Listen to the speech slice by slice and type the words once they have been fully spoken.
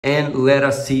and let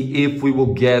us see if we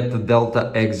will get the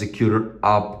Delta Executor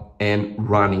up and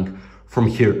running from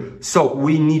here. So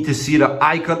we need to see the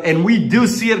icon, and we do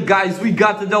see it, guys. We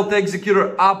got the Delta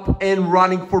Executor up and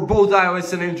running for both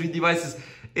iOS and Android devices.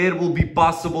 It will be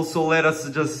possible, so let us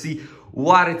just see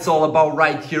what it's all about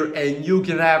right here. And you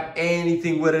can have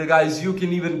anything with it, guys. You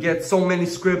can even get so many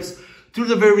scripts through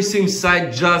the very same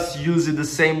site. Just use it the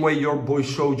same way your boy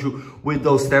showed you with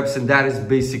those steps, and that is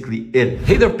basically it.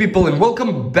 Hey there, people, and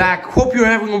welcome back. Hope you're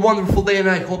having a wonderful day, and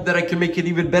I hope that I can make it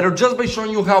even better just by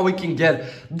showing you how we can get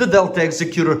the Delta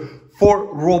Executor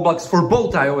for Roblox for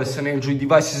both iOS and Android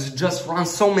devices. Just run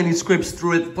so many scripts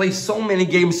through it, play so many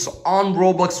games on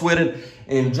Roblox with it,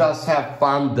 and just have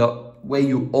fun the way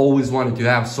you always wanted to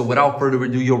have. So without further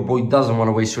ado, your boy doesn't want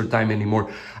to waste your time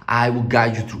anymore. I will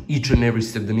guide you through each and every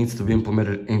step that needs to be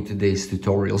implemented in today's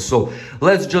tutorial. So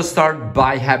let's just start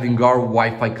by having our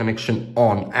Wi-Fi connection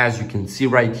on. As you can see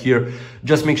right here,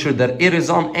 just make sure that it is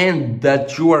on and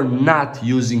that you are not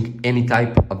using any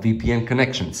type of VPN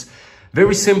connections.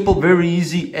 Very simple, very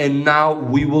easy. And now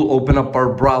we will open up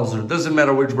our browser. Doesn't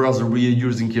matter which browser we are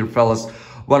using here, fellas.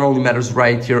 What only matters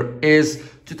right here is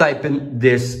to type in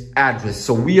this address.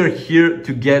 So we are here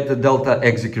to get the Delta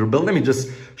Executor, but let me just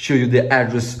show you the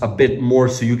address a bit more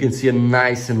so you can see it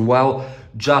nice and well.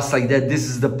 Just like that, this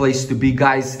is the place to be,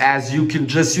 guys, as you can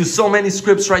just use so many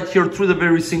scripts right here through the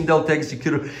very same Delta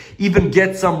Executor, even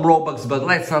get some Robux. But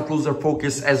let's not lose our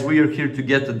focus, as we are here to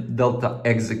get the Delta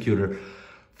Executor.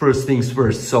 First things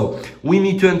first, so we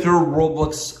need to enter a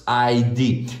Roblox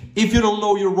ID. If you don't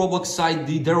know your Roblox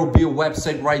ID, there will be a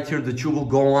website right here that you will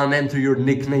go on, enter your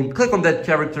nickname, click on that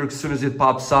character as soon as it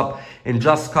pops up, and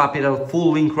just copy that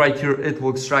full link right here. It will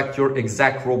extract your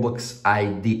exact Roblox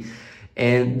ID.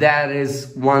 And that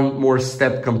is one more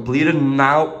step completed.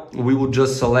 Now we will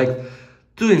just select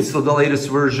to install the latest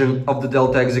version of the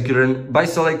Delta Executor, and by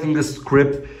selecting the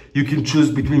script, you can choose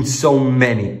between so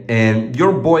many. And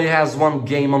your boy has one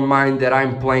game on mind that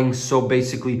I'm playing, so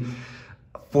basically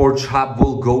Forge Hub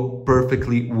will go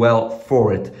perfectly well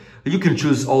for it. You can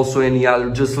choose also any other.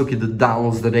 Just look at the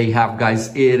downloads that they have,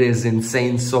 guys. It is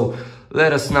insane. So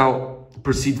let us now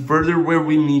proceed further, where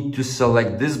we need to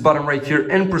select this button right here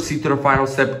and proceed to the final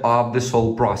step of this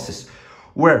whole process,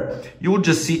 where you will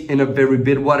just see in a very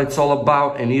bit what it's all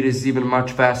about, and it is even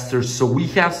much faster. So we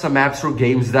have some apps or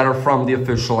games that are from the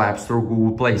official App Store,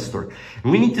 Google Play Store,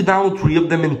 and we need to download 3 of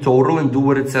them in total and do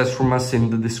what it says from us in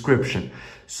the description.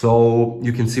 So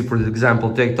you can see, for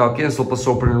example, TikTok, install plus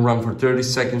open and run for 30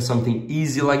 seconds, something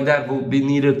easy like that will be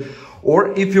needed.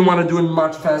 Or if you want to do it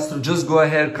much faster, just go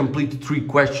ahead, complete the 3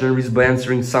 questionnaires by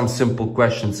answering some simple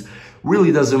questions.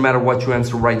 Really doesn't matter what you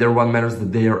answer right there, what matters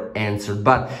that they are answered.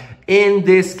 But in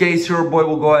this case, your boy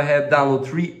will go ahead, download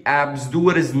 3 apps, do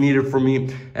what is needed for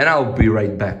me, and I'll be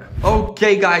right back.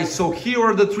 Okay, guys, so here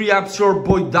are the 3 apps your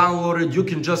boy downloaded. You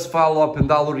can just follow up and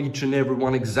download each and every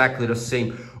one exactly the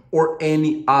same, or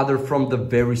any other from the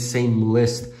very same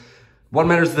list. What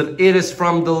matters that it is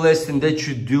from the list and that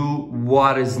you do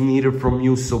what is needed from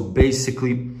you. So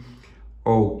basically,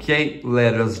 okay,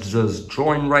 let us just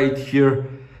join right here.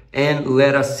 And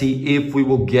let us see if we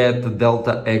will get the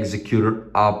Delta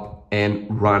Executor up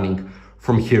and running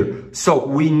from here. So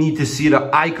we need to see the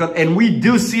icon, and we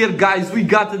do see it, guys. We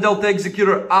got the Delta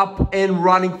Executor up and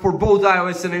running for both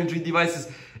iOS and Android devices.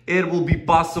 It will be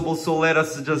possible, so let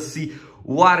us just see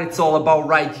what it's all about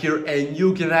right here. And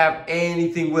you can have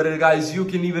anything with it, guys. You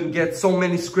can even get so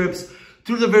many scripts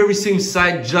through the very same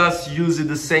site. Just use it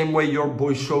the same way your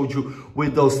boy showed you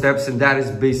with those steps, and that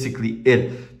is basically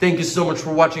it. Thank you so much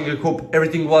for watching. I hope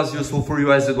everything was useful for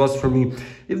you as it was for me.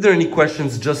 If there are any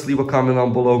questions, just leave a comment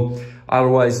down below.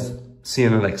 Otherwise, see you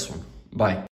in the next one. Bye.